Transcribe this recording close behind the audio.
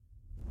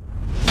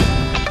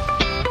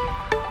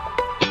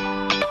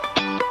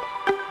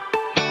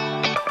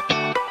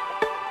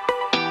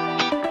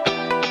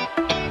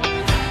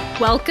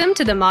Welcome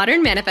to the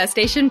Modern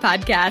Manifestation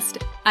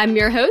Podcast. I'm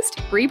your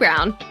host, Bree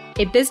Brown,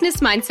 a business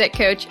mindset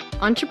coach,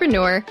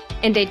 entrepreneur,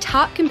 and a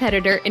top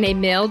competitor in a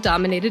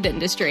male-dominated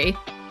industry.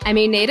 I'm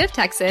a native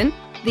Texan,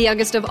 the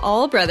youngest of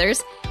all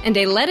brothers, and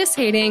a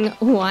lettuce-hating,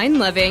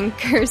 wine-loving,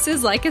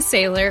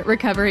 curses-like-a-sailor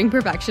recovering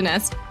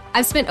perfectionist.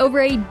 I've spent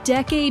over a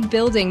decade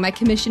building my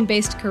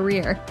commission-based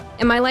career,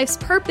 and my life's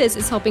purpose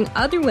is helping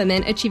other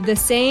women achieve the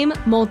same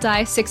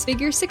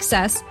multi-six-figure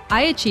success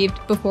I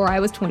achieved before I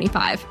was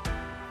 25.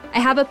 I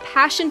have a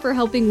passion for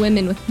helping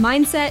women with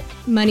mindset,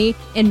 money,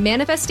 and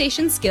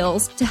manifestation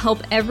skills to help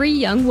every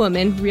young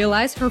woman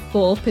realize her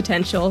full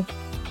potential.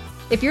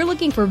 If you're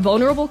looking for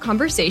vulnerable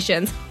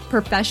conversations,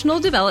 professional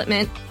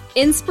development,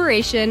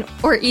 inspiration,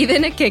 or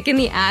even a kick in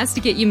the ass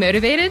to get you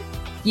motivated,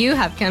 you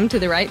have come to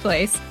the right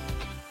place.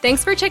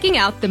 Thanks for checking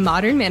out the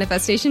Modern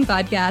Manifestation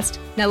Podcast.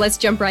 Now let's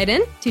jump right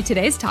in to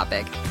today's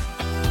topic.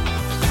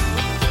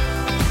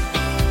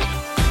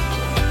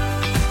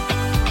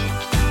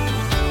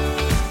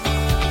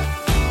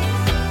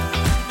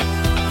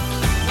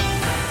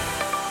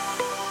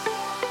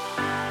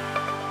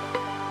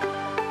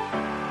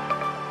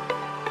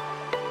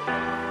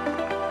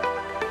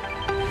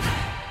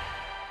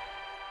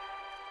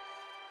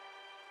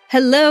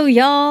 Hello,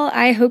 y'all.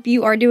 I hope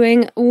you are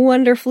doing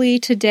wonderfully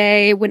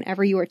today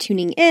whenever you are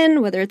tuning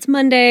in, whether it's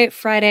Monday,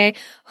 Friday.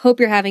 Hope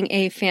you're having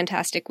a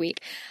fantastic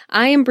week.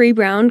 I am Bree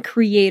Brown,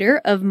 creator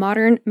of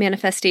Modern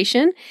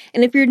Manifestation.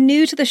 And if you're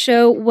new to the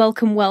show,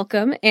 welcome,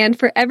 welcome. And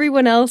for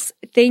everyone else,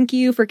 thank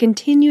you for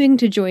continuing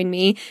to join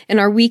me in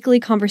our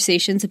weekly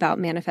conversations about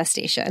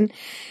manifestation.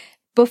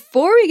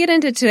 Before we get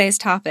into today's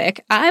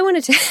topic, I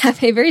wanted to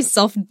have a very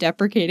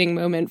self-deprecating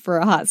moment for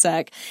a hot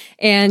sec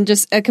and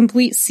just a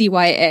complete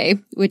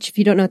CYA, which if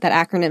you don't know what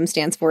that acronym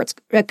stands for, it's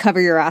a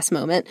cover your ass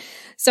moment.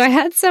 So I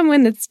had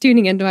someone that's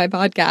tuning into my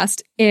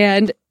podcast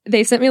and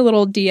they sent me a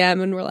little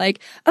DM and were like,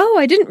 oh,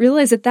 I didn't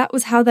realize that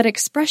was how that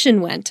expression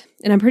went.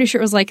 And I'm pretty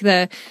sure it was like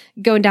the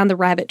going down the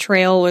rabbit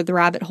trail or the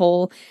rabbit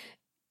hole.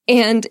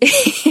 And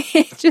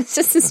it's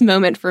just this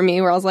moment for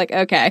me where I was like,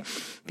 okay,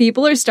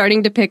 people are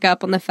starting to pick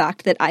up on the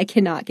fact that I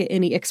cannot get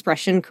any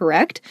expression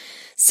correct.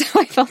 So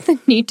I felt the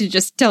need to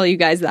just tell you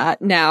guys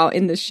that now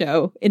in the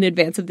show in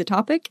advance of the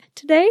topic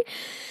today.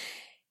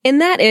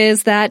 And that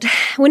is that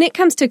when it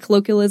comes to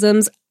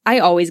colloquialisms, I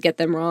always get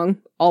them wrong.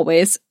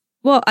 Always.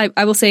 Well,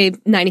 I will say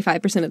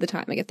 95% of the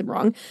time I get them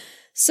wrong.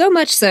 So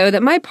much so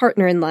that my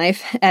partner in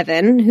life,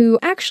 Evan, who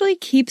actually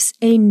keeps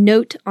a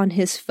note on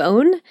his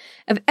phone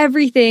of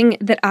everything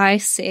that I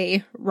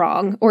say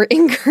wrong or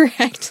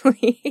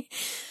incorrectly.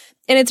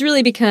 And it's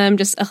really become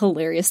just a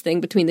hilarious thing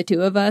between the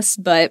two of us.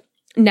 But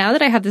now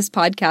that I have this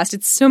podcast,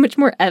 it's so much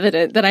more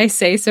evident that I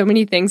say so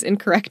many things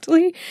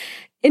incorrectly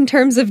in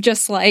terms of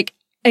just like,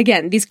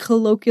 again, these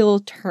colloquial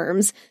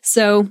terms.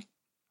 So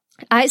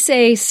I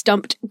say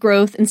stumped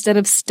growth instead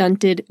of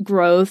stunted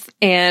growth,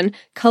 and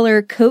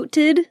color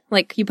coated,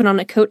 like you put on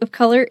a coat of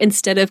color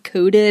instead of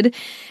coated.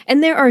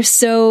 And there's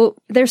so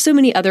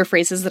many other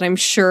phrases that I'm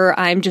sure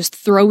I'm just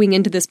throwing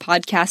into this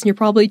podcast and you're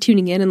probably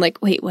tuning in and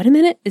like, wait, what a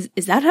minute?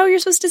 Is that how you're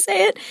supposed to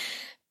say it?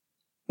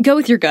 Go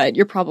with your gut.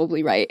 You're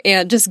probably right.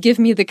 And just give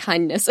me the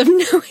kindness of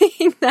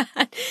knowing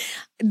that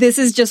this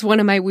is just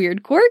one of my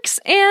weird quirks.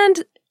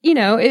 And you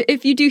know,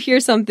 if you do hear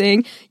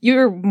something,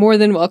 you're more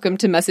than welcome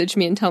to message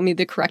me and tell me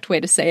the correct way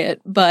to say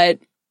it. But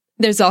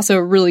there's also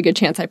a really good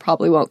chance I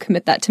probably won't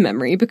commit that to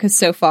memory because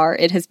so far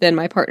it has been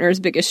my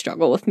partner's biggest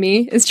struggle with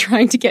me is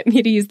trying to get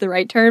me to use the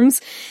right terms.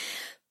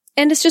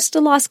 And it's just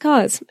a lost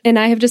cause. And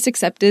I have just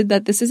accepted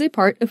that this is a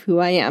part of who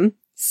I am.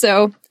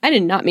 So I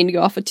did not mean to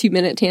go off a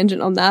 2-minute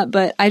tangent on that,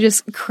 but I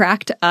just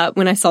cracked up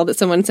when I saw that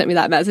someone sent me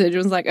that message. I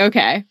was like,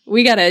 okay,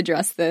 we got to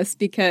address this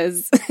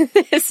because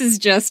this is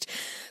just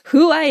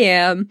who I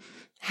am,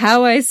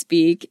 how I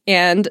speak,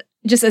 and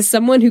just as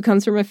someone who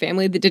comes from a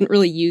family that didn't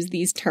really use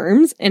these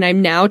terms, and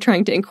I'm now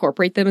trying to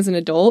incorporate them as an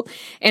adult,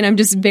 and I'm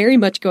just very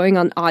much going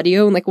on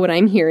audio and like what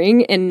I'm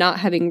hearing and not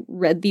having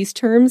read these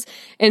terms.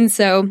 And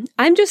so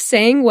I'm just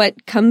saying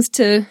what comes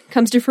to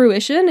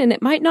fruition, and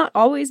it might not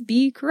always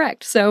be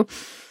correct. So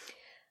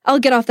I'll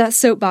get off that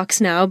soapbox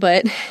now,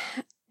 but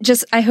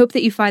just, I hope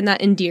that you find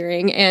that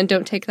endearing and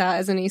don't take that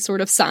as any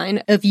sort of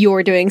sign of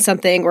you're doing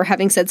something or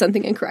having said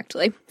something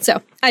incorrectly.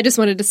 So I just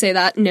wanted to say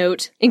that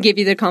note and give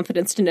you the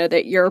confidence to know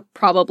that you're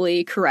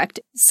probably correct.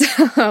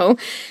 So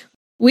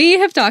we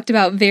have talked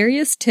about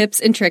various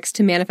tips and tricks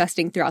to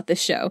manifesting throughout this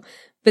show,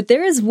 but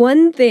there is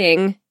one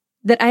thing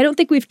that I don't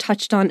think we've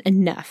touched on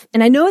enough.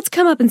 And I know it's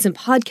come up in some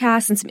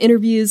podcasts and some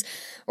interviews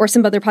or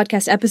some other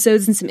podcast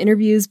episodes and some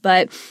interviews,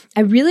 but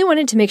I really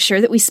wanted to make sure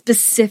that we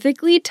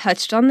specifically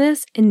touched on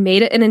this and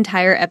made it an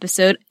entire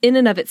episode in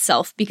and of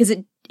itself because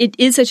it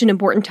is such an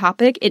important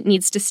topic. It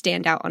needs to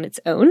stand out on its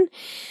own.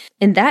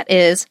 And that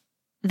is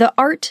the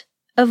art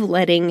of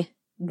letting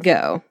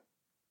go,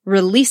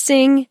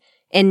 releasing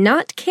and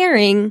not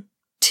caring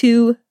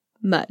too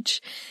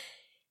much.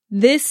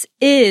 This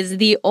is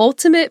the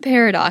ultimate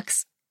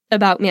paradox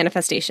about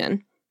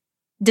manifestation.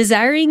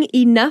 Desiring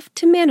enough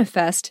to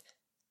manifest,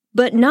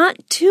 but not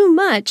too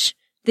much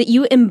that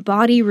you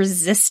embody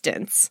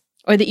resistance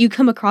or that you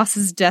come across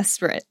as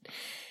desperate.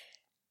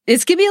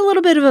 This can be a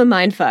little bit of a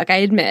mindfuck, I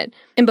admit.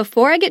 And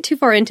before I get too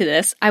far into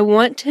this, I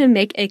want to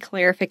make a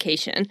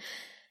clarification.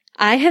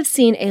 I have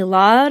seen a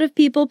lot of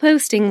people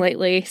posting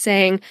lately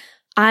saying,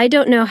 I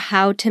don't know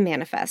how to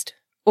manifest,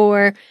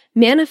 or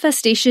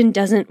manifestation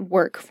doesn't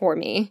work for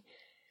me,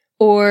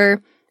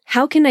 or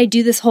how can I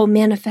do this whole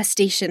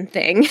manifestation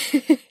thing?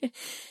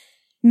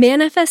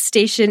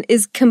 Manifestation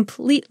is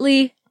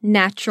completely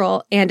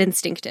natural and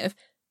instinctive.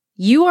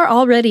 You are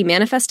already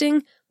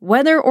manifesting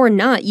whether or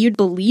not you'd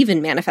believe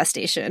in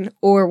manifestation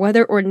or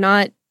whether or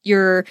not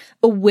you're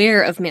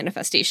aware of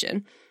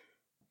manifestation.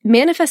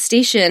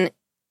 Manifestation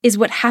is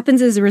what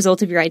happens as a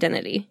result of your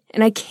identity.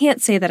 And I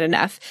can't say that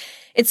enough.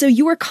 And so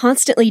you're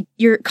constantly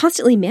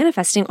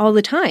manifesting all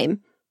the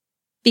time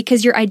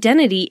because your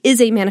identity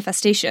is a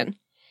manifestation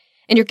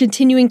and you're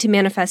continuing to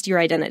manifest your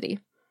identity.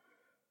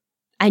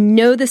 I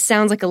know this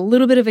sounds like a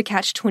little bit of a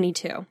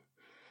catch-22.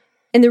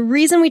 And the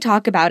reason we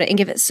talk about it and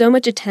give it so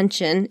much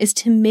attention is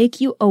to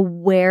make you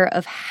aware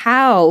of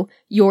how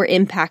you're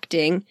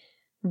impacting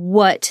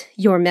what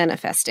you're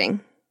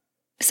manifesting.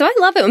 So I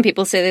love it when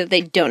people say that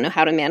they don't know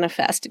how to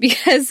manifest,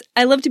 because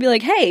I love to be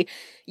like, hey,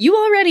 you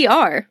already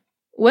are.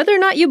 Whether or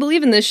not you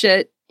believe in this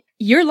shit,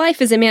 your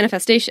life is a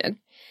manifestation.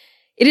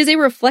 It is a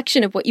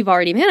reflection of what you've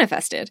already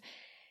manifested.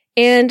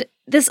 And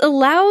this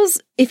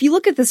allows, if you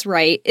look at this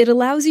right, it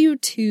allows you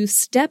to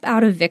step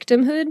out of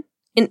victimhood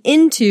and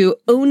into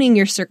owning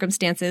your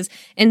circumstances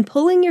and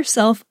pulling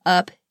yourself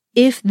up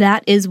if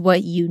that is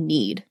what you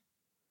need.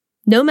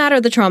 No matter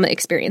the trauma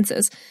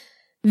experiences,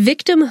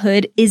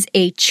 victimhood is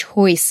a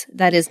choice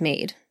that is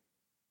made.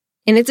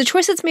 And it's a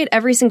choice that's made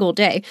every single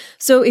day.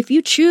 So if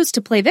you choose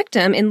to play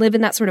victim and live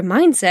in that sort of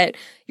mindset,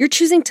 you're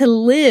choosing to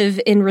live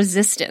in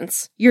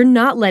resistance. You're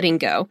not letting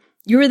go.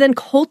 You're then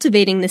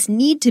cultivating this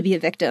need to be a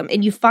victim,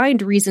 and you find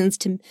things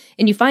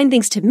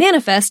to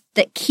manifest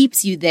that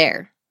keeps you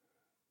there.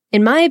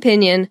 In my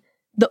opinion,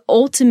 the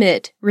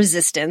ultimate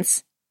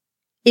resistance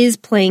is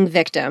playing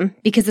victim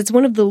because it's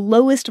one of the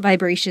lowest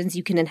vibrations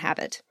you can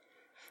inhabit.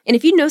 And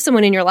if you know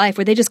someone in your life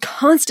where they just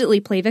constantly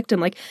play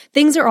victim, like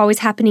things are always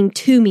happening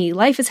to me,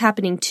 life is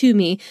happening to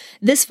me,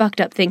 this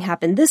fucked up thing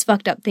happened,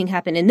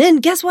 and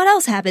then guess what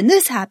else happened?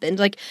 This happened.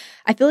 Like,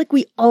 I feel like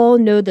we all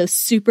know those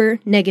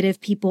super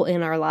negative people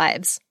in our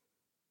lives.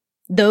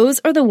 Those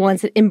are the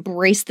ones that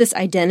embrace this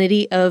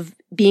identity of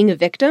being a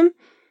victim,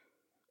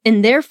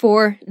 and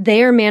therefore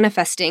they are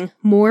manifesting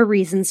more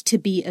reasons to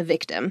be a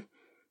victim.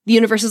 The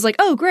universe is like,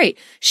 oh great,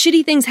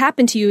 shitty things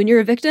happen to you and you're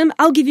a victim,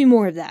 I'll give you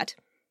more of that.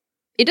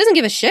 It doesn't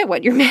give a shit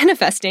what you're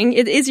manifesting.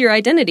 It is your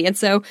identity. And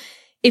so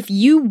if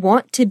you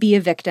want to be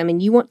a victim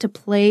and you want to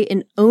play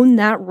and own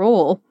that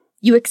role,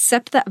 you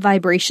accept that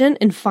vibration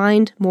and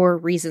find more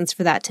reasons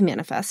for that to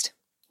manifest,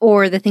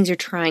 or the things you're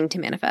trying to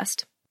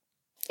manifest.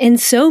 And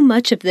so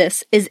much of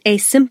this is a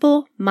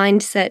simple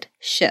mindset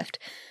shift,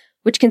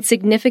 which can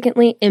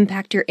significantly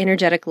impact your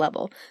energetic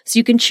level. So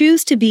you can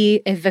choose to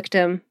be a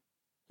victim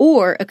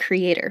or a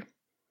creator.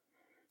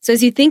 So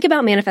as you think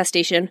about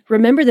manifestation,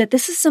 remember that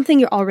this is something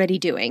you're already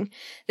doing.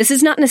 This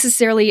is not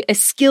necessarily a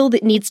skill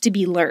that needs to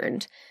be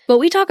learned. What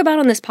we talk about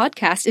on this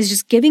podcast is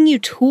just giving you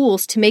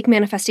tools to make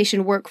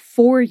manifestation work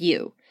for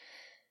you.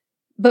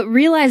 But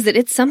realize that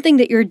it's something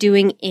that you're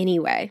doing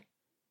anyway.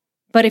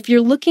 But if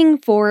you're looking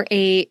for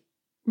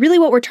really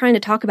what we're trying to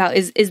talk about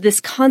is this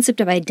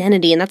concept of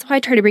identity. And that's why I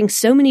try to bring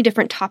so many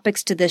different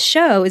topics to this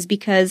show, is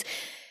because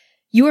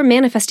you are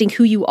manifesting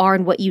who you are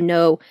and what you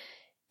know.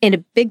 And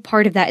a big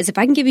part of that is if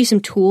I can give you some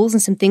tools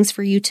and some things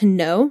for you to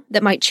know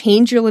that might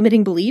change your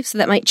limiting beliefs,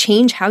 that might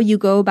change how you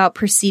go about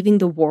perceiving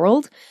the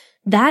world,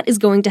 that is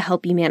going to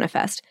help you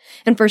manifest.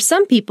 And for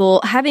some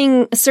people,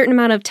 having a certain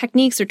amount of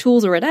techniques or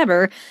tools or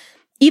whatever,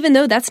 even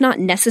though that's not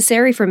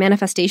necessary for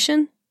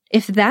manifestation,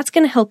 if that's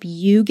going to help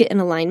you get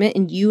in alignment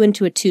and you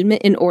into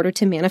attunement in order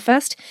to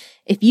manifest,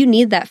 if you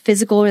need that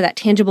physical or that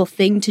tangible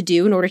thing to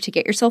do in order to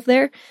get yourself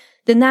there,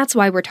 then that's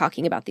why we're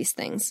talking about these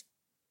things.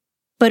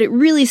 But it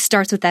really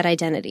starts with that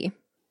identity.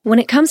 When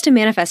it comes to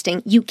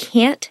manifesting, you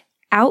can't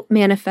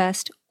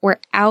out-manifest or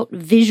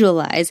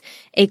out-visualize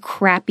a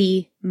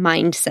crappy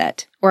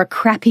mindset or a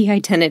crappy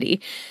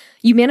identity.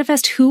 You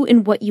manifest who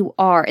and what you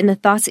are and the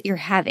thoughts that you're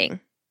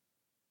having.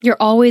 You're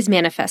always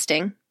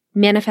manifesting.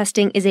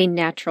 Manifesting is a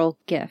natural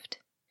gift.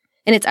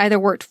 And it's either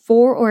worked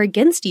for or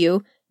against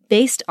you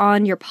based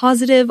on your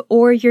positive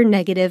or your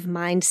negative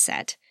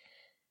mindset.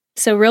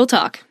 So real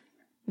talk.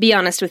 Be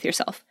honest with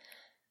yourself.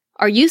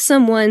 Are you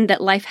someone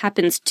that life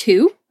happens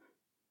to?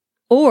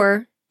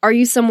 Or are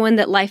you someone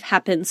that life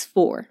happens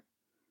for?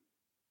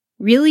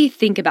 Really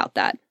think about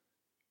that.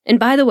 And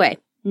by the way,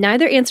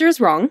 neither answer is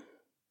wrong.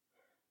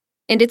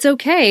 And it's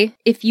okay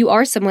if you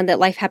are someone that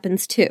life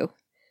happens to.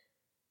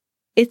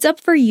 It's up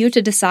for you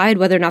to decide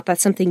whether or not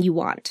that's something you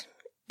want,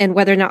 and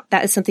whether or not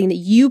that is something that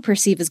you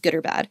perceive as good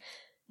or bad.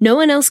 No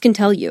one else can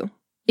tell you.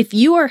 If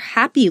you are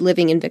happy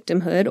living in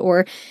victimhood,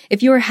 or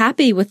if you are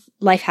happy with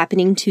life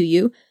happening to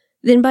you,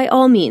 then by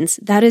all means,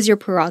 that is your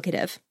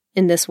prerogative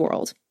in this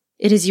world.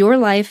 It is your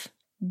life.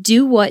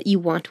 Do what you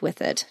want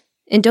with it.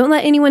 And don't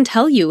let anyone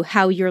tell you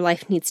how your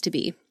life needs to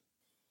be,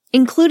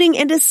 including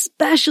and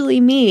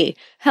especially me.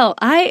 Hell,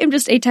 I am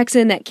just a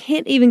Texan that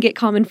can't even get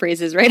common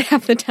phrases right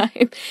half the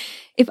time.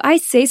 If I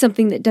say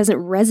something that doesn't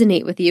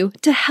resonate with you,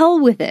 to hell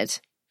with it.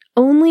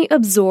 Only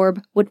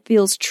absorb what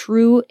feels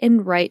true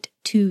and right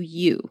to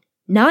you.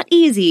 Not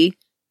easy,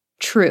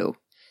 true.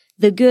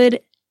 The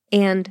good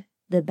and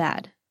the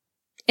bad.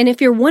 And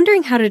if you're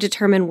wondering how to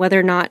determine whether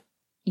or not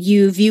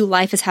you view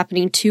life as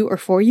happening to or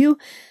for you,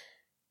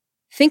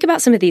 think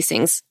about some of these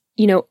things.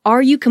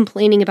 Are you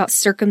complaining about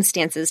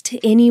circumstances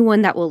to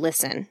anyone that will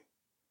listen?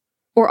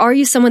 Or are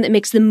you someone that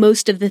makes the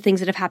most of the things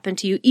that have happened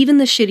to you, even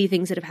the shitty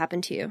things that have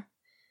happened to you?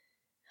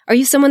 Are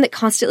you someone that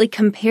constantly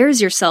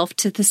compares yourself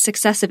to the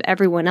success of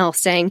everyone else,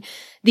 saying,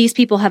 these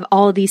people have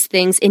all these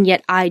things and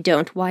yet I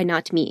don't, why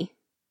not me?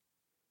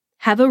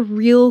 Have a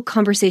real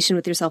conversation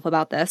with yourself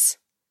about this.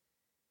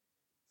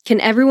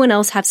 Can everyone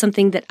else have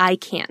something that I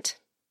can't?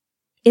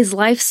 Is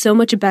life so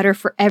much better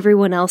for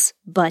everyone else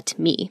but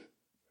me?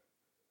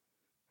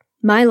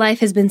 My life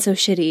has been so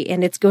shitty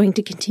and it's going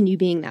to continue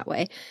being that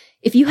way.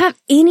 If you have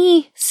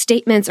any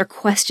statements or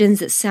questions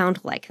that sound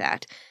like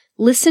that,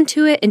 listen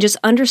to it and just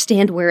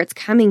understand where it's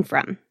coming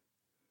from.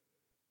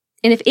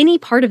 And if any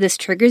part of this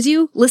triggers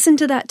you, listen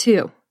to that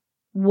too.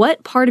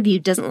 What part of you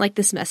doesn't like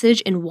this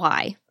message and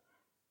why?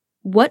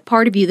 What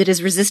part of you that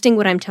is resisting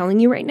what I'm telling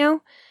you right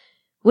now?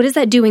 What is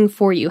that doing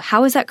for you?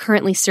 How is that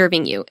currently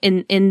serving you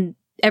in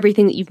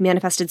everything that you've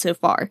manifested so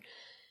far?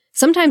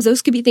 Sometimes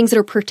those could be things that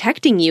are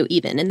protecting you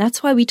even, and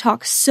that's why we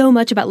talk so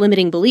much about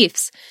limiting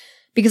beliefs.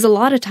 Because a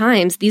lot of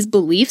times these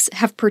beliefs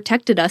have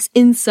protected us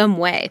in some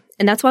way,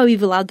 and that's why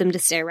we've allowed them to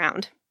stay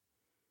around.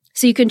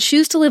 So you can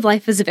choose to live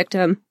life as a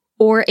victim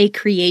or a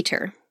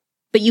creator,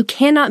 but you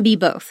cannot be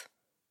both.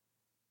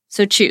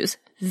 So choose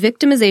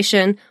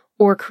victimization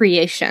or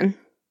creation.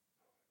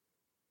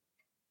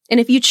 And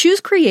if you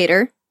choose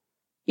creator,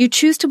 you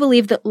choose to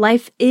believe that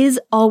life is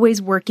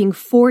always working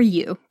for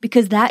you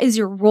because that is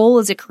your role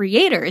as a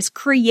creator, is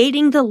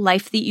creating the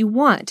life that you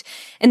want.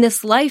 And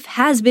this life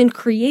has been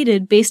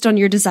created based on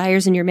your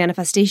desires and your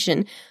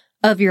manifestation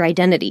of your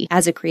identity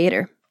as a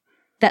creator.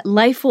 That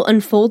life will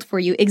unfold for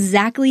you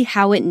exactly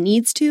how it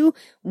needs to,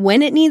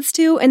 when it needs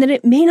to, and that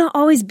it may not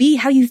always be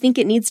how you think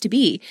it needs to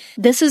be.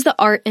 This is the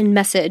art and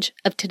message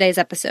of today's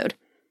episode.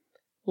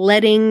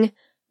 Letting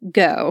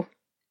go.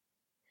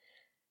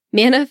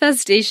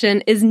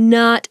 Manifestation is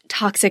not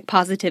toxic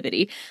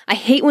positivity. I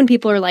hate when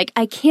people are like,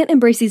 I can't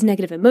embrace these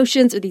negative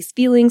emotions or these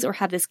feelings or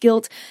have this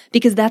guilt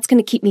because that's going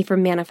to keep me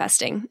from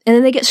manifesting. And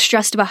then they get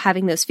stressed about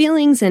having those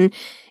feelings. And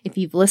if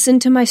you've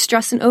listened to my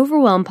Stress and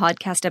Overwhelm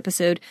podcast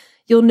episode,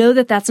 you'll know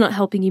that that's not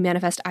helping you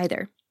manifest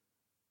either.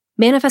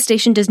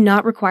 Manifestation does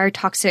not require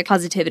toxic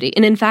positivity.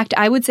 And in fact,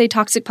 I would say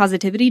toxic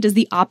positivity does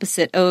the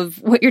opposite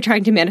of what you're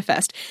trying to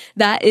manifest.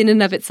 That in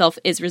and of itself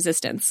is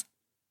resistance.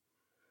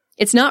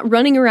 It's not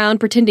running around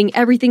pretending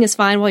everything is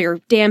fine while your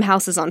damn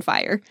house is on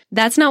fire.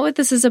 That's not what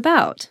this is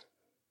about.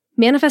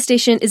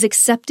 Manifestation is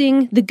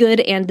accepting the good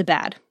and the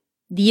bad,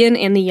 the yin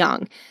and the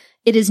yang.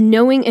 It is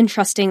knowing and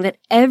trusting that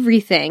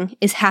everything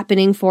is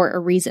happening for a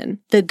reason,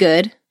 the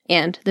good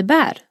and the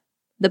bad,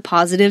 the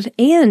positive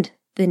and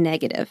the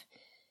negative.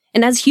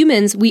 And as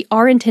humans, we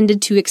are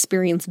intended to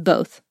experience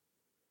both.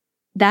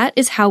 That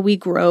is how we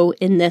grow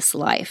in this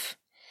life.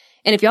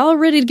 And if y'all are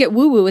ready to get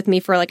woo-woo with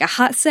me for like a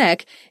hot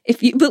sec,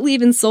 if you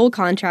believe in soul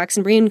contracts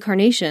and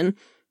reincarnation,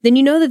 then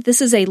you know that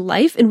this is a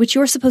life in which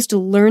you're supposed to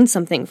learn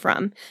something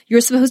from.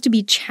 You're supposed to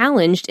be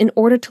challenged in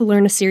order to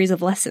learn a series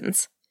of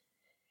lessons.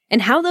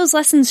 And how those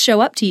lessons show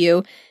up to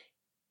you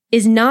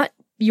is not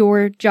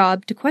your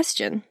job to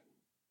question.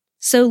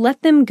 So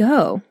let them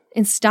go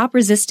and stop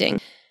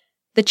resisting.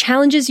 The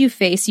challenges you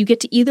face, you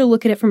get to either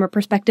look at it from a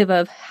perspective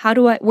of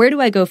where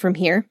do I go from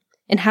here?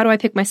 And how do I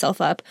pick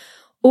myself up?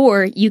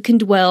 Or you can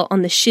dwell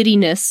on the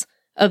shittiness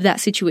of that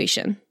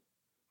situation.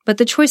 But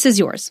the choice is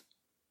yours.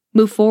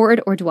 Move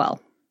forward or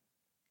dwell.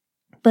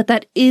 But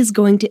that is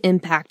going to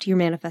impact your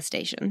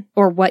manifestation,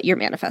 or what you're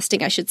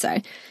manifesting, I should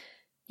say.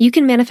 You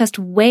can manifest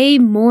way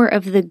more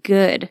of the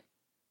good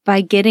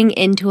by getting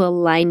into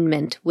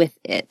alignment with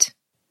it,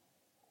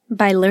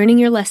 by learning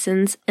your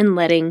lessons and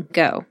letting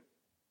go.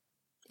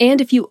 And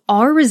if you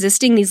are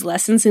resisting these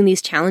lessons and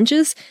these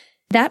challenges,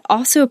 that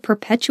also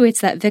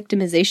perpetuates that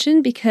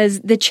victimization because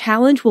the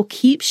challenge will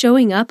keep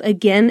showing up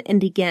again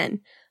and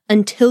again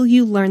until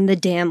you learn the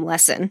damn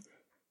lesson.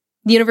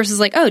 The universe is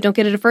like, oh, don't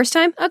get it a first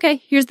time?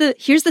 Okay, here's the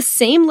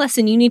same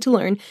lesson you need to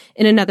learn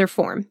in another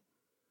form.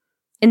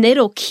 And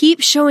it'll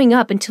keep showing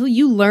up until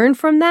you learn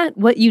from that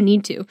what you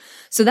need to.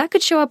 So that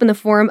could show up in the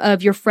form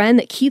of your friend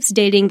that keeps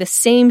dating the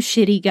same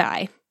shitty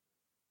guy.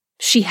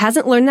 She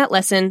hasn't learned that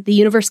lesson. The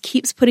universe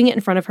keeps putting it in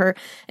front of her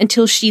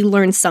until she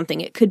learns something.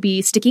 It could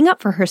be sticking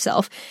up for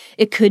herself.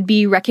 It could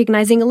be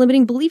recognizing a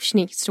limiting belief she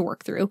needs to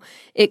work through.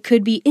 It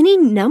could be any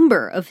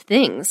number of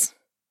things.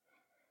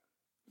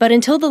 But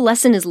until the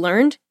lesson is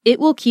learned, it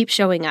will keep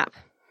showing up.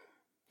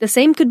 The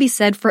same could be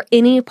said for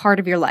any part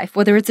of your life,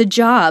 whether it's a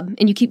job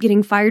and you keep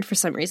getting fired for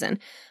some reason.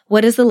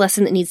 What is the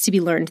lesson that needs to be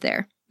learned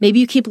there? Maybe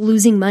you keep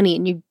losing money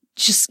and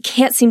just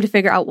can't seem to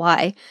figure out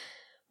why.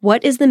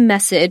 What is the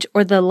message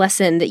or the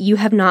lesson that you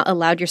have not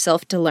allowed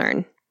yourself to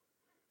learn?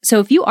 So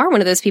if you are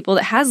one of those people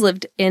that has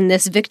lived in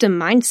this victim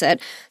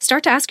mindset,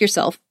 start to ask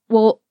yourself,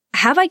 well,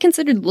 have I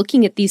considered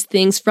looking at these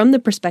things from the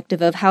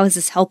perspective of how is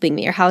this helping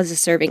me or how is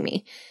this serving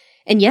me?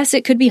 And yes,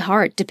 it could be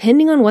hard.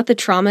 Depending on what the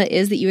trauma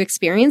is that you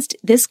experienced,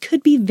 this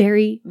could be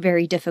very,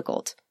 very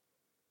difficult.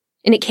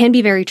 And it can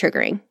be very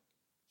triggering.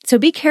 So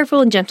be careful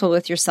and gentle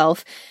with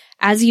yourself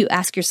as you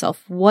ask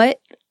yourself,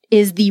 what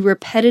is the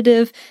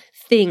repetitive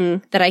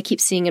thing that I keep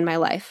seeing in my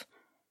life?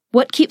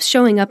 What keeps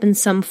showing up in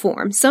some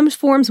form? Some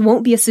forms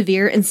won't be as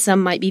severe and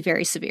some might be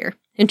very severe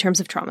in terms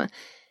of trauma.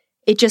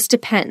 It just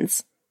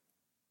depends.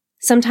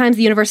 Sometimes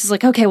the universe is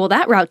like, okay, well,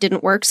 that route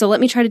didn't work, so let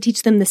me try to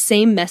teach them the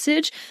same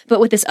message, but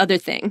with this other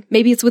thing.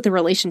 Maybe it's with a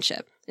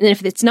relationship. And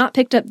if it's not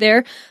picked up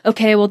there,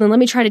 okay, well, then let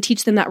me try to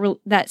teach them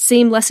that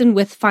same lesson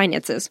with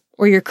finances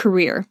or your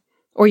career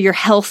or your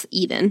health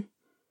even.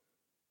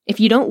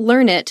 If you don't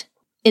learn it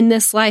in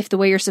this life the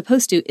way you're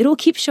supposed to, it'll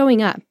keep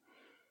showing up.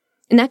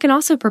 And that can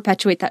also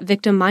perpetuate that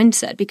victim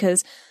mindset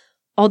because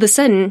all of a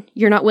sudden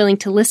you're not willing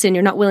to listen,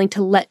 you're not willing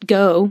to let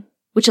go,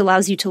 which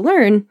allows you to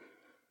learn.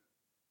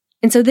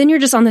 And so then you're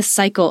just on this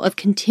cycle of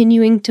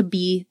continuing to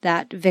be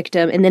that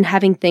victim and then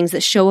having things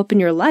that show up in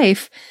your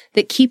life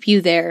that keep you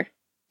there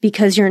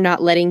because you're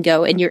not letting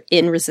go and you're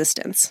in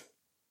resistance.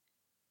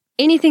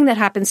 Anything that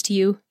happens to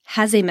you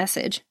has a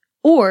message,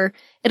 or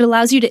it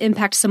allows you to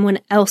impact someone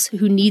else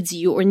who needs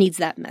you or needs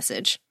that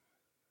message.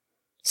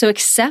 So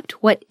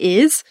accept what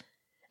is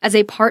as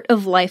a part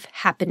of life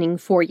happening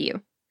for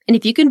you. And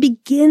if you can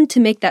begin to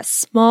make that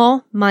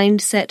small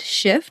mindset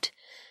shift,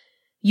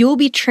 you'll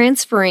be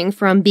transferring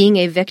from being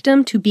a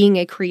victim to being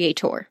a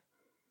creator.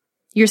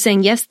 You're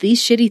saying, yes,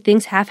 these shitty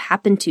things have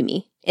happened to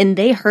me, and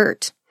they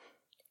hurt.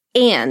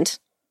 And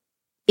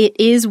it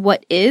is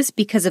what is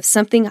because of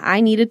something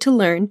I needed to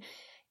learn.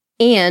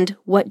 And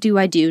what do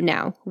I do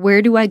now?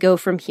 Where do I go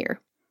from here?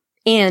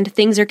 And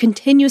things are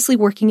continuously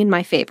working in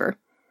my favor.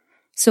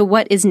 So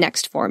what is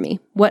next for me?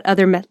 What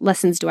other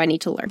lessons do I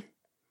need to learn?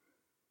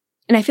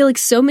 And I feel like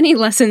so many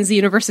lessons the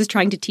universe is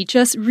trying to teach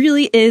us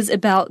really is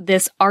about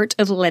this art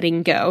of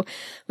letting go,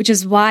 which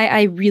is why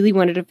I really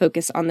wanted to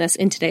focus on this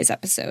in today's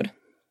episode.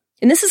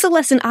 And this is a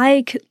lesson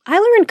I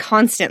learn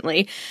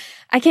constantly.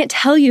 I can't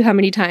tell you how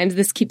many times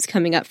this keeps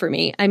coming up for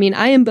me. I mean,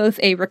 I am both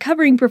a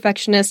recovering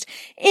perfectionist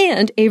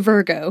and a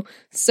Virgo.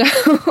 So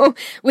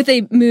with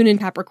a moon in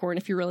Capricorn,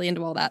 if you're really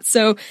into all that.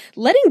 So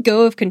letting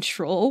go of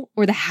control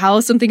or the how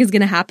something is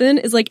going to happen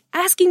is like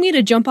asking me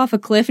to jump off a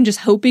cliff and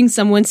just hoping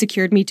someone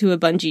secured me to a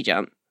bungee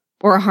jump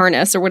or a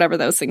harness or whatever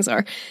those things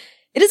are.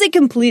 It is a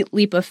complete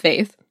leap of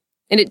faith,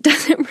 and it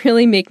doesn't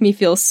really make me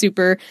feel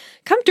super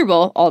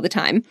comfortable all the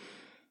time.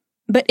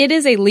 But it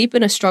is a leap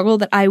and a struggle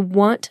that I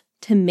want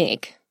to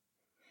make.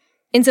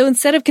 And so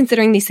instead of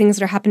considering these things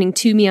that are happening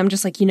to me, I'm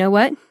just like, you know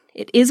what?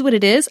 It is what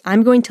it is.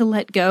 I'm going to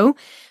let go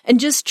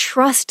and just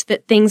trust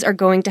that things are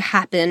going to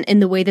happen in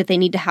the way that they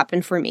need to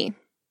happen for me.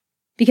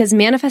 Because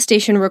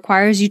manifestation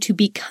requires you to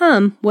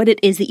become what it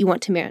is that you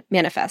want to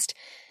manifest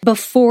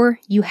before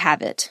you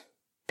have it.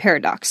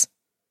 Paradox.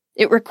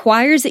 It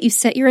requires that you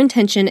set your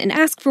intention and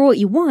ask for what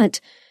you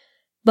want,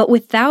 but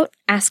without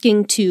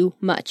asking too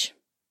much.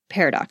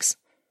 Paradox.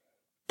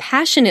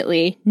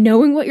 Passionately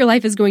knowing what your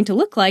life is going to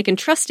look like and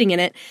trusting in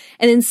it,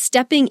 and then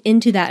stepping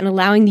into that and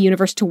allowing the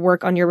universe to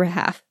work on your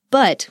behalf,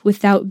 but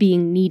without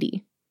being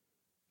needy.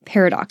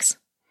 Paradox.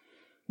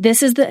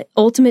 This is the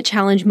ultimate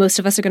challenge most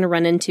of us are going to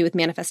run into with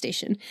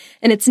manifestation.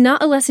 And it's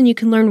not a lesson you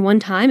can learn one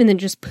time and then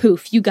just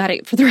poof, you got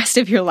it for the rest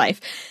of your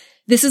life.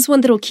 This is one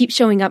that'll keep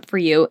showing up for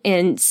you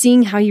and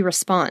seeing how you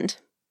respond.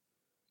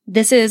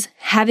 This is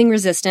having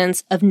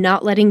resistance, of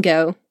not letting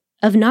go,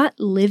 of not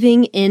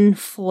living in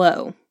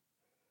flow.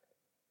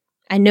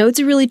 I know it's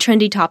a really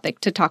trendy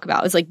topic to talk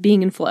about, is like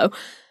being in flow.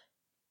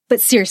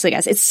 But seriously,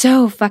 guys, it's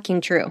so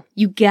fucking true.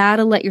 You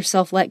gotta let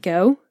yourself let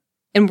go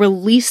and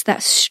release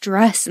that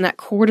stress and that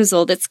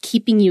cortisol that's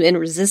keeping you in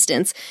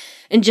resistance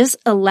and just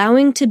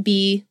allowing to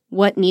be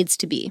what needs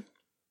to be.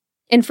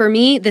 And for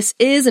me, this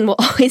is and will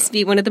always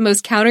be one of the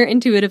most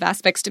counterintuitive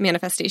aspects to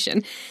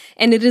manifestation.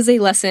 And it is a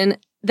lesson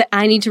that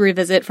I need to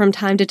revisit from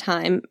time to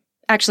time.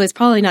 Actually, it's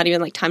probably not even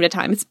like time to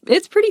time.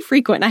 It's pretty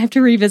frequent. I have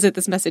to revisit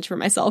this message for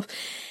myself.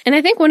 And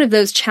I think one of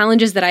those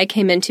challenges that I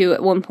came into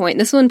at one point,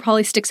 this one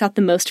probably sticks out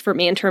the most for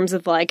me in terms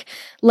of like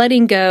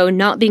letting go,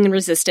 not being in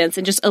resistance,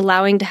 and just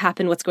allowing to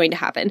happen what's going to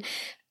happen.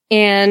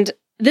 And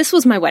this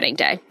was my wedding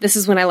day. This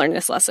is when I learned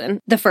this lesson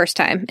the first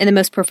time and the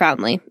most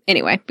profoundly.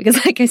 Anyway,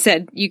 because like I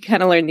said, you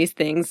kind of learn these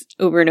things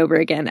over and over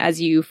again as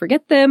you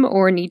forget them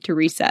or need to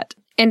reset.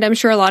 And I'm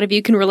sure a lot of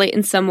you can relate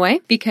in some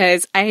way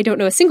because I don't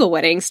know a single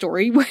wedding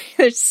story where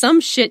some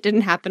shit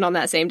didn't happen on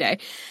that same day.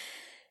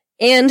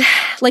 And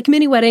like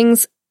many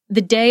weddings,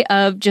 the day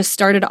of just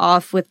started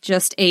off with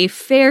just a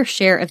fair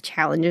share of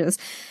challenges.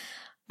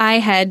 I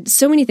had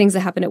so many things that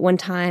happened at one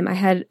time. I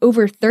had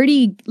over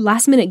 30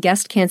 last-minute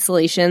guest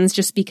cancellations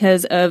just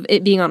because of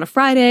it being on a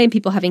Friday and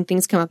people having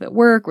things come up at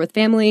work or with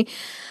family.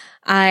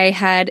 I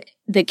had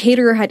the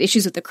caterer had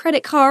issues with the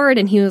credit card,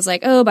 and he was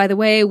like, oh, by the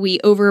way, we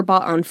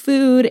overbought on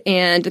food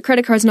and the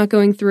credit card's not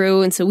going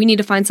through, and so we need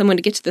to find someone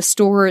to get to the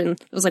store. And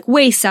it was like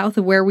way south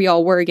of where we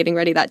all were getting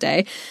ready that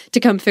day to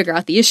come figure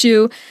out the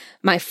issue.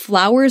 My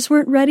flowers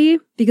weren't ready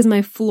because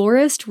my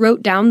florist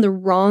wrote down the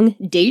wrong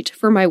date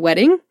for my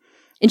wedding,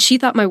 and she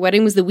thought my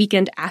wedding was the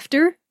weekend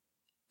after.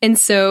 And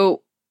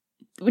so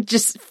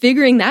just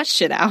figuring that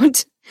shit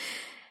out.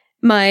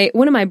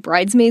 One of my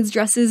bridesmaids'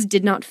 dresses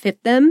did not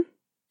fit them.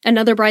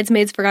 Another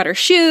bridesmaid forgot her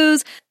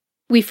shoes.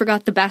 We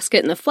forgot the basket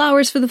and the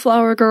flowers for the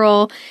flower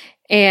girl.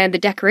 And the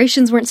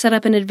decorations weren't set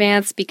up in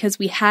advance because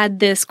we had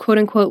this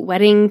quote-unquote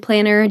wedding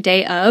planner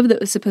day of that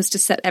was supposed to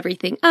set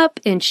everything up,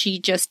 and she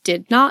just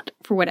did not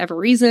for whatever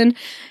reason.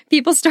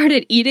 People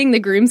started eating the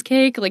groom's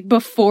cake like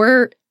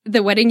before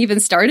the wedding even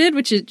started,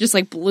 which is just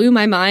like blew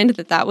my mind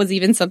that was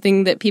even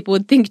something that people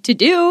would think to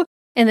do.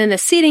 And then the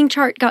seating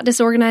chart got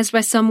disorganized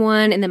by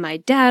someone, and then my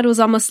dad was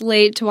almost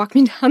late to walk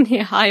me down the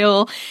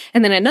aisle,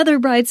 and then another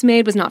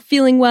bridesmaid was not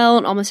feeling well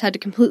and almost had to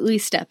completely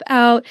step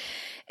out.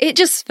 It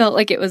just felt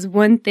like it was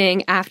one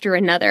thing after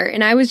another,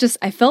 and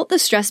I felt the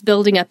stress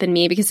building up in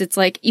me because it's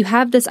like you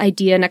have this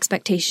idea and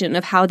expectation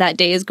of how that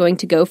day is going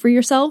to go for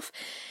yourself,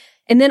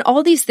 and then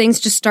all these things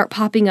just start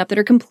popping up that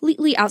are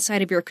completely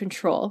outside of your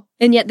control,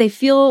 and yet they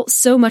feel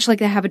so much like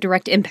they have a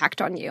direct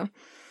impact on you.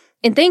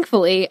 And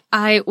thankfully,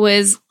 I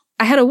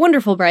had a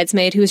wonderful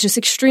bridesmaid who was just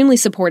extremely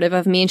supportive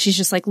of me, and she's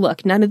just like,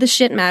 look, none of this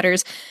shit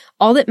matters.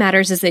 All that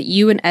matters is that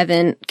you and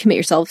Evan commit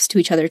yourselves to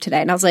each other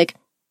today. And I was like,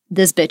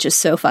 this bitch is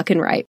so fucking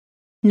right.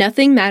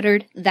 Nothing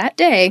mattered that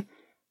day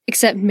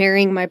except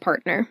marrying my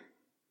partner.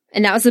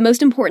 And that was the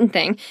most important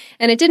thing.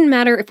 And it didn't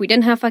matter if we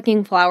didn't have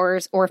fucking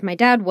flowers, or if my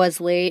dad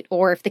was late,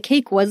 or if the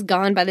cake was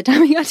gone by the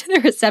time we got to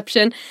the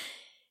reception.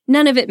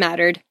 None of it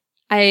mattered.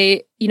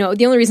 The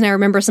only reason I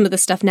remember some of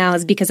this stuff now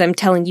is because I'm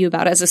telling you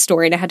about it as a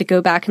story, and I had to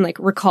go back and like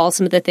recall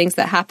some of the things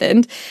that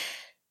happened.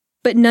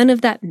 But none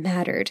of that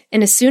mattered.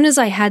 And as soon as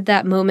I had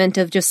that moment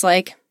of just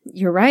like,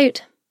 you're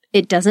right,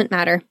 it doesn't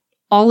matter.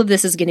 All of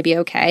this is going to be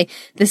okay.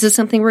 This is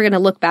something we're going to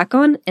look back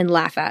on and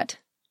laugh at.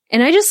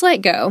 And I just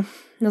let go. And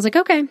I was like,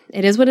 okay,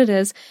 it is what it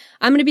is.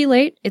 I'm going to be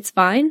late. It's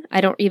fine.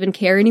 I don't even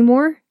care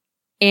anymore.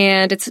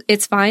 And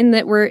it's fine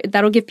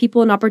that'll give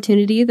people an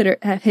opportunity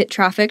that have hit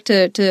traffic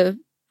to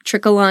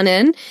trickle on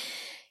in.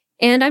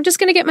 And I'm just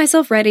going to get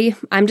myself ready.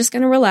 I'm just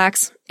going to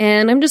relax,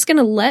 and I'm just going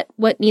to let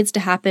what needs to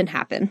happen.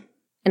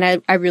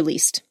 And I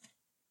released.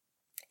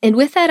 And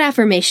with that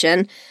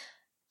affirmation,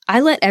 I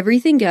let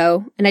everything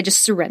go, and I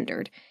just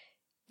surrendered.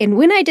 And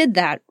when I did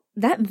that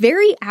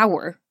very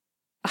hour,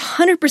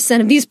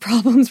 100% of these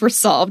problems were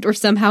solved or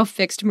somehow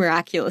fixed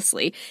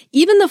miraculously.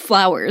 Even the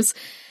flowers.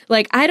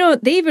 They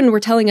even were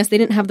telling us they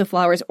didn't have the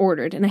flowers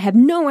ordered, and I have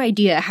no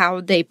idea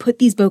how they put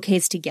these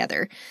bouquets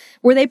together.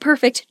 Were they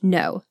perfect?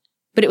 No.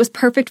 But it was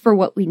perfect for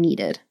what we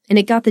needed, and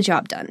it got the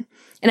job done.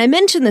 And I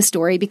mention this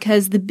story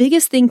because the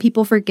biggest thing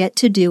people forget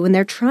to do when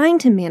they're trying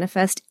to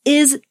manifest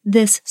is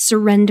this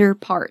surrender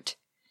part.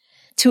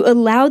 To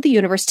allow the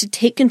universe to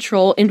take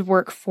control and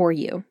work for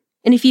you.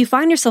 And if you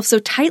find yourself so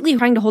tightly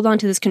trying to hold on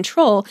to this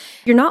control,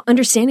 you're not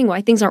understanding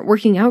why things aren't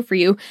working out for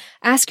you.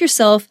 Ask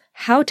yourself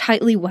how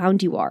tightly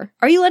wound you are.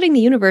 Are you letting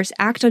the universe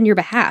act on your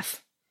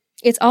behalf?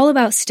 It's all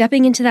about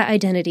stepping into that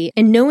identity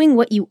and knowing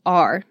what you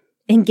are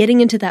and getting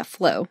into that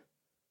flow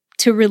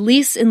to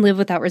release and live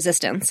without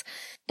resistance.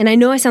 And I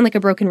know I sound like a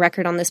broken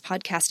record on this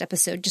podcast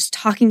episode, just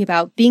talking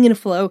about being in a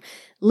flow,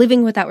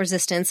 living without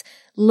resistance,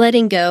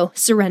 letting go,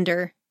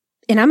 surrender.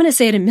 And I'm going to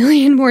say it a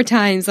million more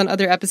times on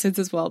other episodes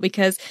as well,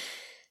 because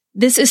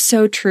this is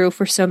so true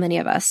for so many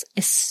of us,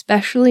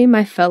 especially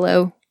my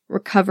fellow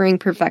recovering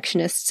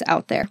perfectionists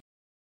out there.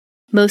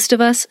 Most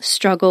of us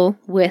struggle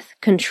with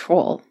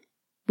control.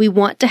 We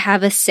want to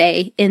have a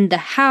say in the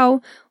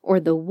how or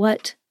the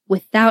what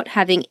without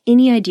having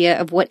any idea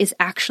of what is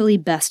actually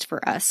best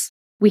for us.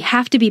 We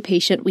have to be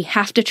patient, we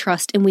have to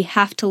trust, and we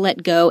have to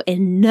let go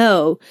and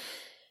know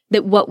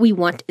that what we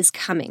want is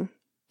coming.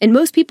 And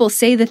most people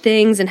say the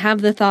things and have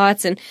the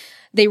thoughts, and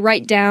they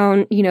write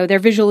down, their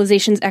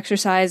visualizations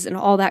exercise and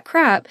all that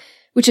crap,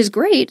 which is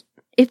great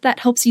if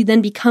that helps you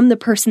then become the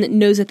person that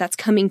knows that that's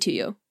coming to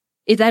you.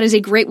 If that is a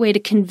great way to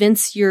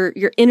convince your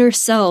inner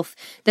self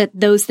that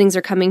those things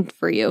are coming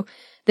for you,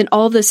 then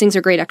all of those things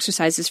are great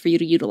exercises for you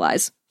to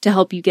utilize to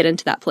help you get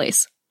into that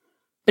place.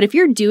 But if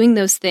you're doing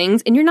those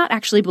things and you're not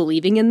actually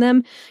believing in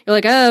them, you're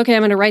like, oh, okay,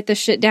 I'm going to write this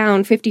shit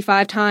down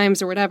 55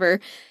 times or whatever.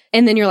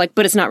 And then you're like,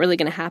 but it's not really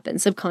going to happen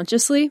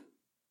subconsciously.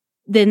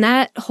 Then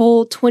that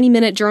whole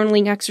 20-minute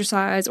journaling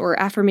exercise or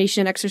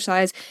affirmation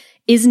exercise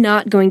is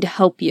not going to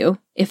help you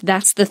if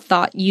that's the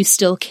thought you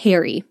still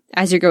carry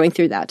as you're going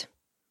through that.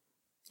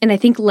 And I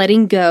think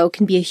letting go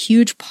can be a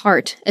huge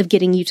part of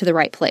getting you to the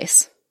right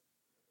place.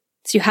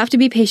 So you have to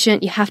be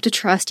patient, you have to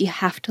trust, you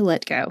have to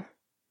let go.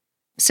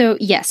 So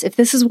yes, if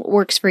this is what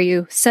works for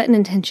you, set an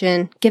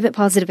intention, give it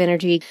positive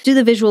energy, do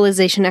the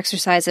visualization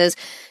exercises,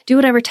 do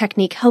whatever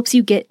technique helps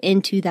you get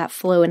into that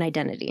flow and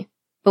identity.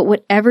 But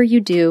whatever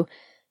you do,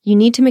 You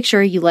need to make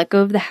sure you let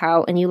go of the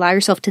how and you allow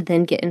yourself to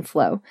then get in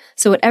flow.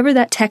 So whatever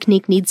that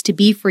technique needs to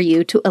be for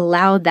you to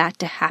allow that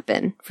to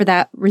happen, for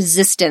that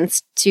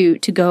resistance to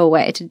go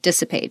away, to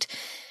dissipate.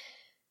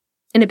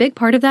 And a big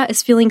part of that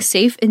is feeling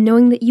safe and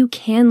knowing that you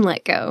can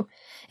let go.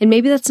 And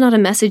maybe that's not a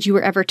message you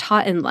were ever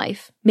taught in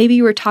life. Maybe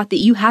you were taught that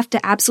you have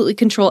to absolutely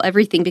control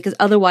everything because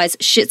otherwise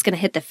shit's going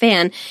to hit the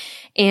fan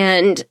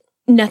and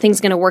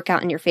nothing's going to work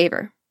out in your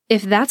favor.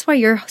 If that's why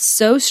you're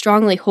so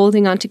strongly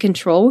holding on to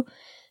control,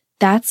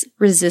 that's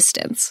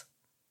resistance.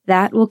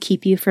 That will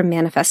keep you from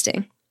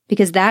manifesting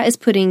because that is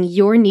putting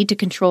your need to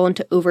control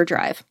into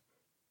overdrive.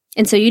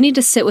 And so you need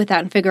to sit with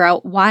that and figure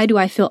out, why do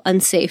I feel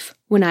unsafe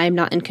when I am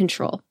not in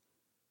control?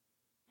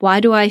 Why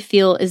do I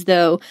feel as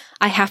though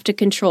I have to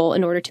control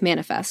in order to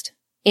manifest?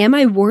 Am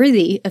I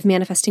worthy of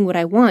manifesting what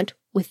I want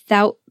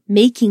without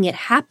making it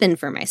happen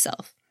for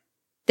myself?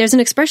 There's an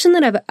expression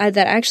that I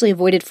actually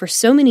avoided for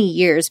so many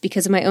years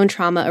because of my own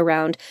trauma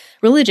around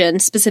religion,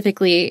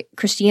 specifically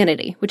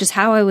Christianity, which is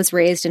how I was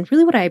raised and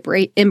really what I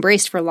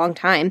embraced for a long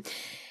time.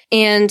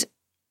 And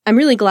I'm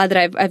really glad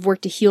that I've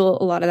worked to heal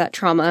a lot of that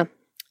trauma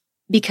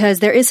because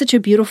there is such a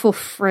beautiful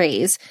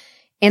phrase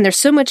and there's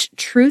so much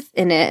truth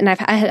in it. And I've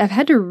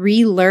had to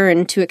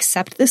relearn to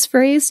accept this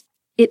phrase.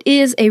 It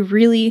is a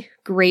really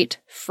great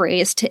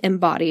phrase to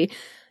embody,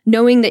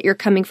 knowing that you're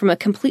coming from a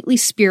completely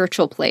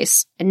spiritual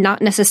place and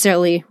not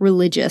necessarily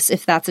religious,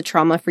 if that's a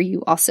trauma for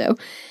you also.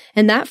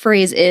 And that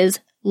phrase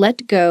is,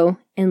 let go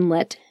and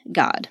let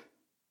God.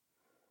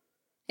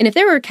 And if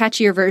there were a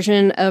catchier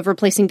version of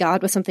replacing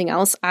God with something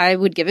else, I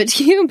would give it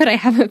to you, but I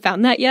haven't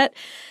found that yet.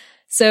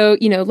 So,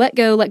 let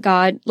go, let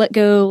God, let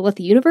go, let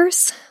the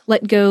universe,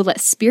 let go,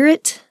 let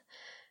spirit,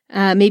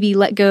 maybe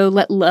let go,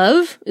 let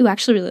love. Ooh, I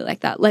actually really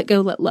like that. Let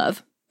go, let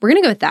love. We're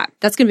going to go with that.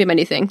 That's going to be my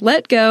new thing.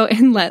 Let go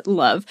and let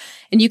love.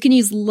 And you can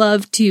use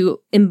love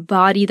to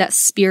embody that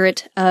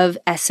spirit of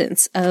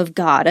essence, of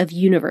God, of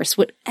universe,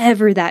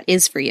 whatever that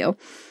is for you.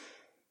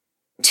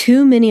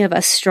 Too many of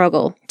us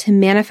struggle to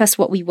manifest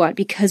what we want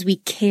because we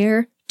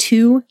care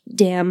too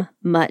damn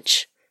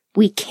much.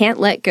 We can't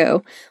let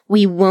go.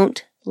 We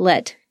won't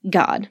let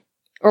God,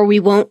 or we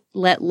won't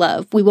let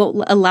love. We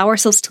won't allow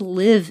ourselves to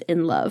live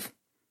in love.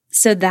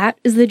 So that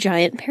is the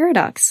giant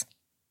paradox.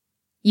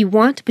 You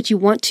want, but you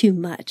want too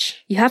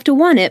much. You have to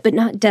want it, but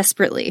not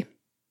desperately.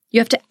 You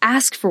have to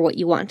ask for what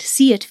you want,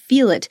 see it,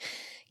 feel it,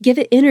 give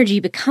it energy,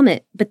 become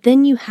it, but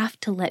then you have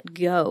to let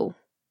go,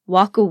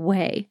 walk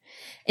away,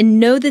 and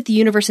know that the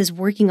universe is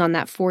working on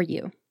that for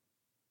you.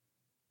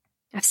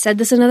 I've said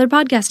this in other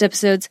podcast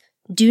episodes.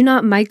 Do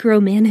not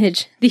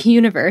micromanage the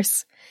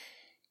universe.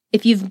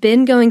 If you've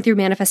been going through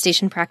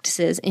manifestation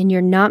practices and you're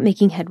not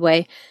making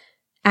headway,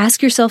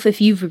 ask yourself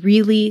if you've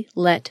really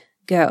let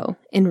go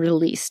and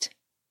released,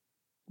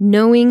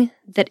 knowing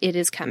that it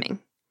is coming.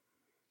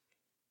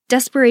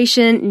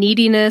 Desperation,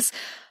 neediness,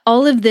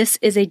 all of this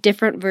is a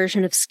different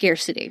version of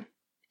scarcity.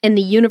 And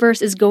the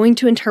universe is going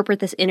to interpret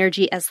this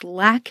energy as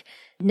lack,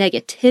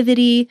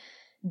 negativity,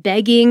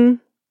 begging.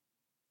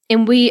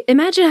 And we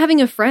imagine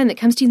having a friend that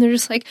comes to you and they're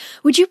just like,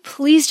 would you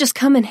please just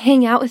come and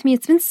hang out with me?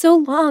 It's been so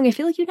long. I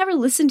feel like you never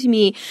listened to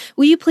me.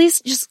 Will you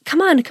please just come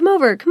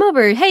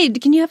over. Hey,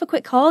 can you have a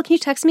quick call? Can you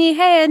text me?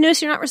 Hey, I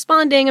noticed you're not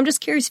responding. I'm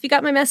just curious if you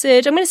got my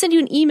message. I'm going to send you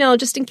an email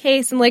just in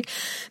case. And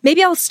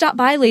maybe I'll stop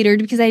by later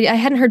because I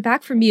hadn't heard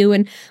back from you.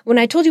 And when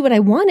I told you what I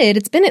wanted,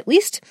 it's been at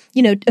least,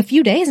 a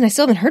few days and I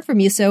still haven't heard from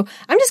you. So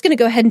I'm just going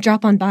to go ahead and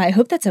drop on by. I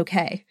hope that's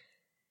okay.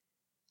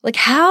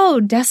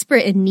 How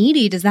desperate and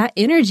needy does that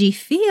energy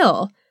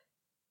feel?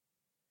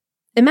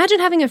 Imagine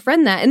having a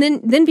friend that, and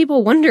then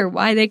people wonder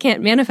why they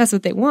can't manifest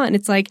what they want.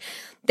 It's like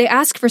they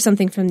ask for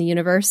something from the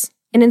universe,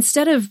 and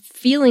instead of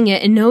feeling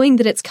it and knowing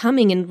that it's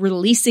coming and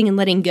releasing and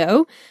letting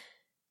go,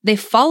 they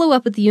follow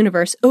up with the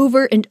universe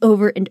over and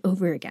over and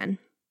over again.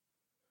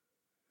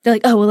 They're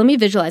like, oh, well, let me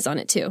visualize on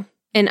it too.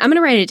 And I'm going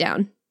to write it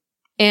down,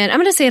 and I'm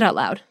going to say it out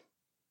loud.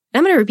 And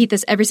I'm going to repeat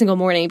this every single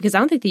morning because I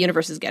don't think the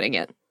universe is getting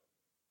it.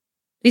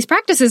 These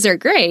practices are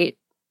great,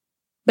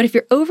 but if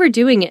you're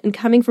overdoing it and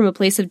coming from a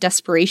place of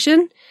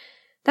desperation,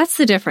 that's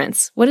the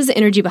difference. What is the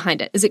energy behind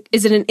it? Is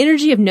it an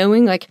energy of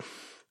knowing,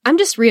 I'm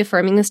just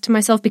reaffirming this to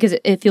myself because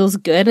it feels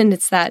good and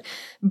it's that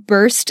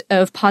burst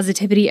of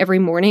positivity every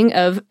morning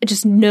of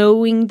just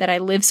knowing that I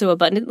live so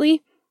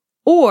abundantly?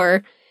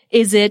 Or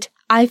is it,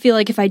 I feel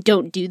like if I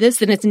don't do this,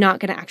 then it's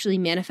not going to actually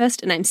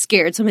manifest and I'm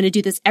scared. So I'm going to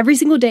do this every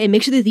single day and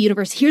make sure that the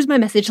universe hears my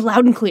message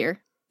loud and clear.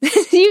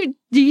 Do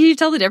you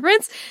tell the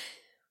difference?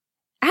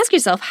 Ask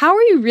yourself, how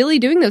are you really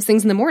doing those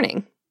things in the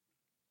morning?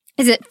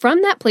 Is it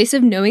from that place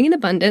of knowing and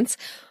abundance,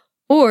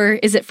 or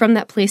is it from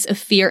that place of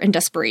fear and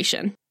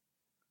desperation?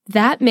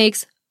 That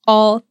makes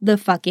all the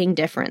fucking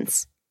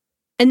difference.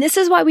 And this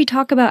is why we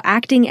talk about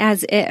acting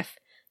as if.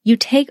 You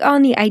take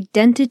on the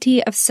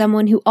identity of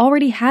someone who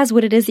already has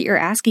what it is that you're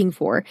asking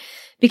for,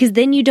 because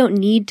then you don't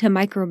need to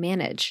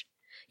micromanage.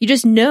 You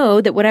just know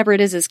that whatever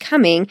it is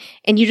coming,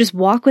 and you just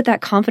walk with that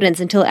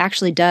confidence until it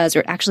actually does or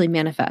it actually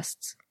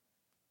manifests.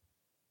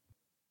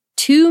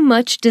 Too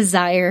much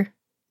desire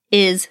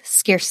is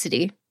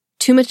scarcity.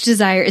 Too much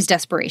desire is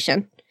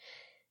desperation.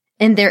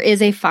 And there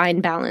is a fine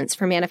balance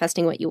for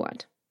manifesting what you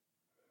want.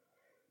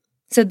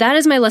 So that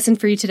is my lesson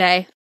for you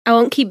today. I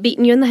won't keep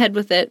beating you in the head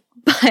with it,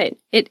 but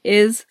it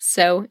is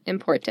so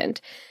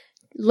important.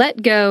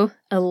 Let go,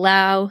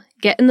 allow,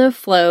 get in the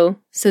flow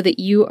so that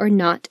you are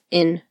not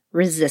in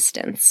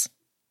resistance.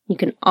 You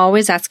can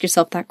always ask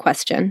yourself that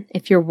question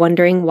if you're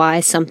wondering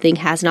why something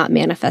has not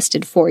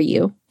manifested for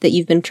you that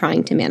you've been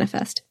trying to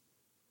manifest.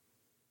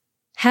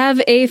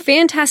 Have a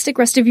fantastic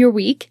rest of your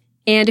week.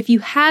 And if you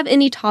have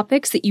any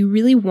topics that you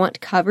really want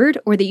covered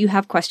or that you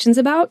have questions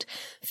about,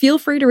 feel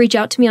free to reach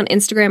out to me on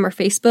Instagram or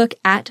Facebook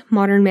at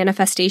Modern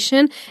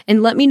Manifestation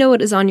and let me know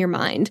what is on your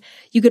mind.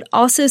 You could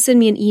also send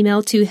me an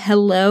email to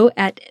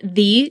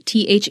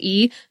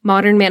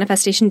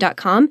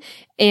hello@modernmanifestation.com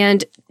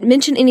and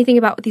mention anything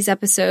about these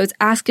episodes,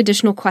 ask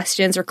additional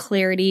questions or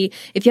clarity.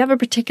 If you have a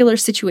particular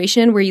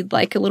situation where you'd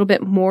like a little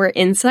bit more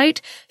insight,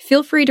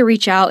 feel free to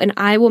reach out and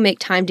I will make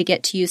time to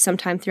get to you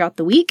sometime throughout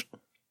the week.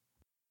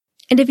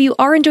 And if you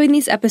are enjoying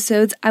these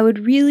episodes, I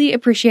would really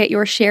appreciate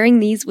your sharing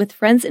these with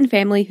friends and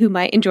family who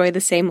might enjoy the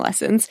same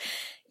lessons.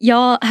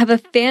 Y'all have a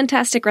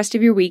fantastic rest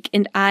of your week,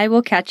 and I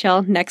will catch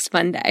y'all next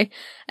Monday.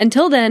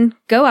 Until then,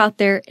 go out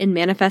there and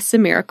manifest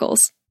some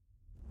miracles.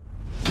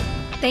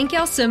 Thank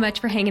y'all so much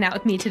for hanging out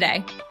with me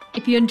today.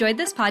 If you enjoyed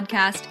this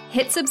podcast,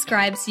 hit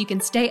subscribe so you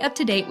can stay up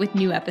to date with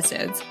new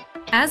episodes.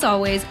 As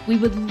always, we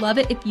would love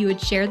it if you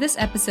would share this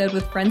episode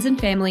with friends and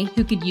family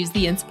who could use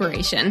the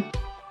inspiration.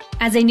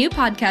 As a new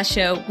podcast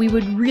show, we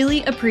would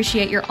really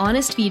appreciate your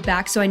honest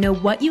feedback so I know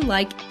what you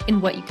like and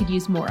what you could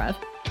use more of.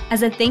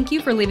 As a thank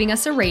you for leaving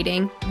us a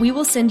rating, we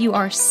will send you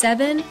our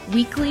 7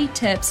 weekly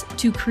tips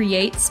to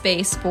create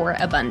space for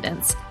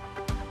abundance.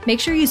 Make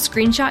sure you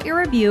screenshot your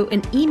review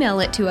and email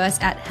it to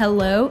us at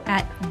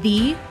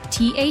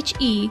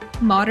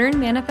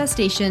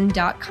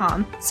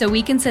hello@themodernmanifestation.com so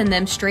we can send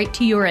them straight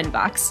to your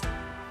inbox.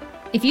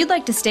 If you'd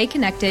like to stay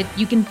connected,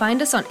 you can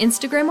find us on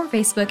Instagram or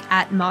Facebook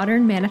at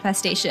Modern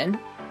Manifestation.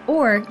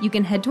 Or you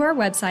can head to our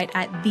website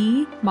at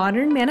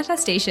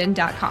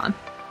themodernmanifestation.com.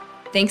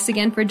 Thanks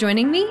again for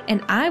joining me,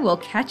 and I will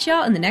catch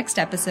y'all in the next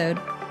episode.